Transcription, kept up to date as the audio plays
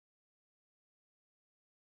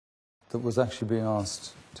that was actually being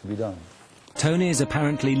asked to be done. Tony's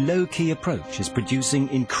apparently low-key approach is producing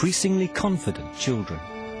increasingly confident children.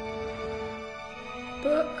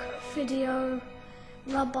 Book, video,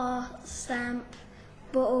 rubber, stamp,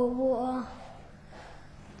 bottle, water.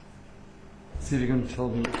 See if you can tell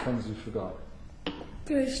me which ones you forgot.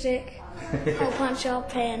 Glue stick, hole puncher,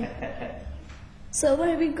 pen. So it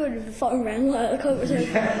would be good if the phone rang like a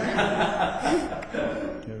conversation.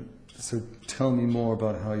 So tell me more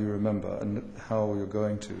about how you remember and how you're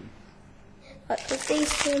going to. Like, if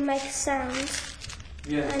these two make a sound,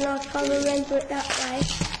 Yeah. and I can remember it that way,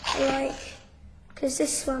 like, because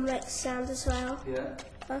this one makes a sound as well. Yeah.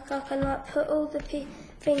 Like, I can like put all the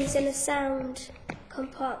things in a sound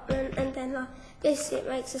compartment, and then like this, it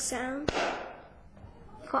makes a sound.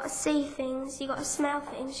 You've got to see things, you've got to smell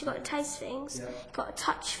things, you've got to taste things, you've got to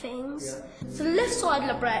touch things. Yeah. So the left side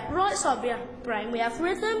of the brain, right side of the brain, we have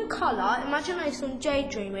rhythm, colour, imagination,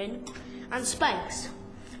 daydreaming, and space.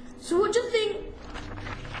 So what do you think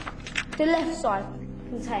the left side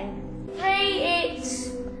contains? 3,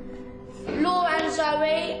 it's Laura and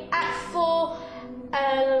Zoe. Act 4,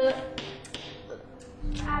 Aaron,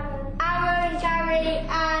 Gary,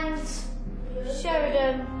 and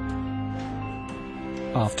Sheridan.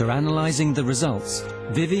 After analysing the results,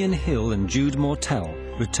 Vivian Hill and Jude Mortell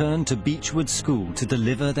returned to Beechwood School to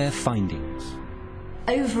deliver their findings.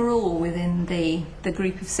 Overall, within the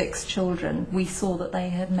group of 6 children, we saw that they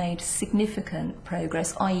had made significant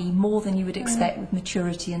progress, i.e. more than you would expect with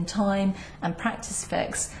maturity and time and practice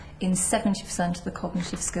effects in 70% of the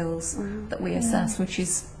cognitive skills that we assessed, which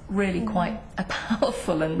is really quite a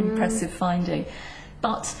powerful and impressive finding.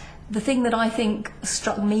 But the thing that I think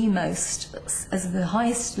struck me most as the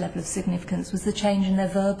highest level of significance was the change in their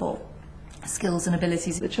verbal skills and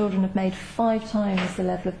abilities. The children have made 5 times the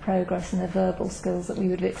level of progress in their verbal skills that we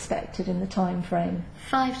would have expected in the time frame.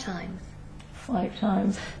 5 times? 5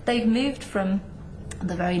 times. They've moved from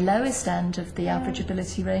the very lowest end of the average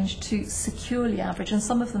ability range to securely average, and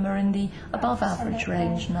some of them are in the above average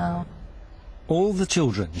range now. All the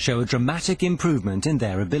children show a dramatic improvement in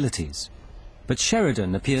their abilities. But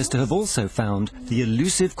Sheridan appears to have also found the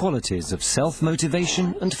elusive qualities of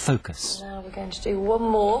self-motivation and focus. Now we're going to do one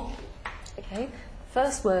more. Okay,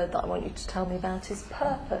 first word that I want you to tell me about is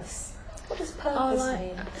purpose. What does purpose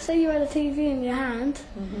mean? Say you had a TV in your hand,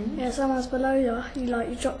 someone's below you,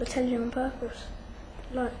 you drop the telly on purpose.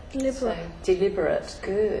 Like, deliberate. So, deliberate,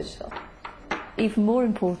 good. Even more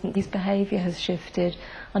important, his behaviour has shifted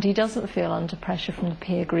and he doesn't feel under pressure from the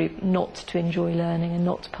peer group not to enjoy learning and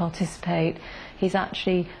not to participate. He's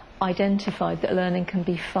actually identified that learning can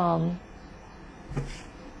be fun.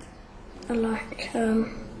 I like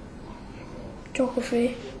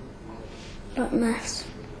geography, like maths,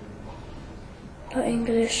 like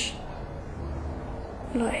English,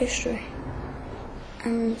 like history,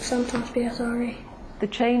 and sometimes BSRE. The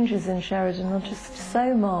changes in Sheridan are just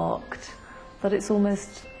so marked that it's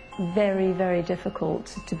almost very, very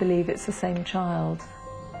difficult to believe it's the same child.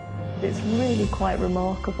 It's really quite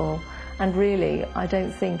remarkable, and really I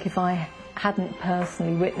don't think if I hadn't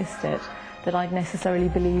personally witnessed it that I'd necessarily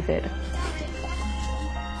believe it.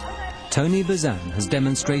 Tony Buzan has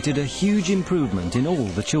demonstrated a huge improvement in all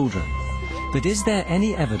the children. But is there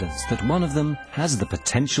any evidence that one of them has the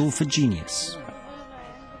potential for genius?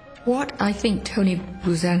 What I think Tony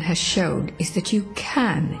Buzan has shown is that you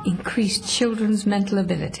can increase children's mental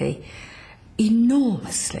ability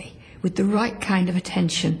enormously with the right kind of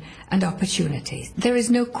attention and opportunities. There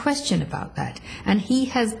is no question about that, and he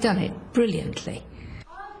has done it brilliantly.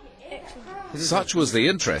 Such was the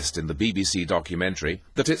interest in the BBC documentary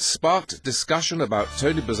that it sparked discussion about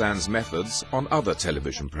Tony Buzan's methods on other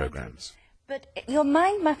television programmes. But your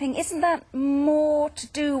mind mapping, isn't that more to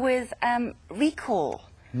do with recall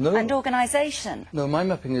and organisation? No, mind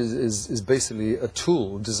mapping is basically a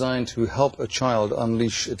tool designed to help a child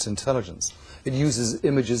unleash its intelligence. It uses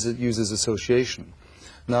images, it uses association.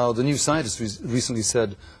 Now, the new scientist recently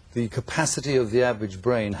said the capacity of the average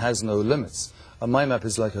brain has no limits. A mind map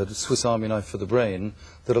is like a Swiss Army knife for the brain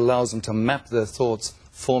that allows them to map their thoughts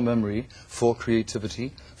for memory, for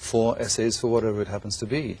creativity, for essays, for whatever it happens to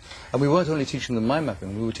be. And we weren't only teaching them mind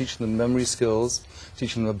mapping, we were teaching them memory skills,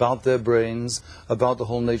 teaching them about their brains, about the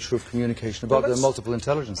whole nature of communication, about their multiple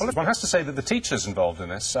intelligences. Well, one has to say that the teachers involved in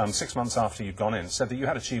this, 6 months after you'd gone in, said that you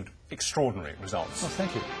had achieved extraordinary results. Oh,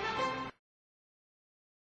 thank you.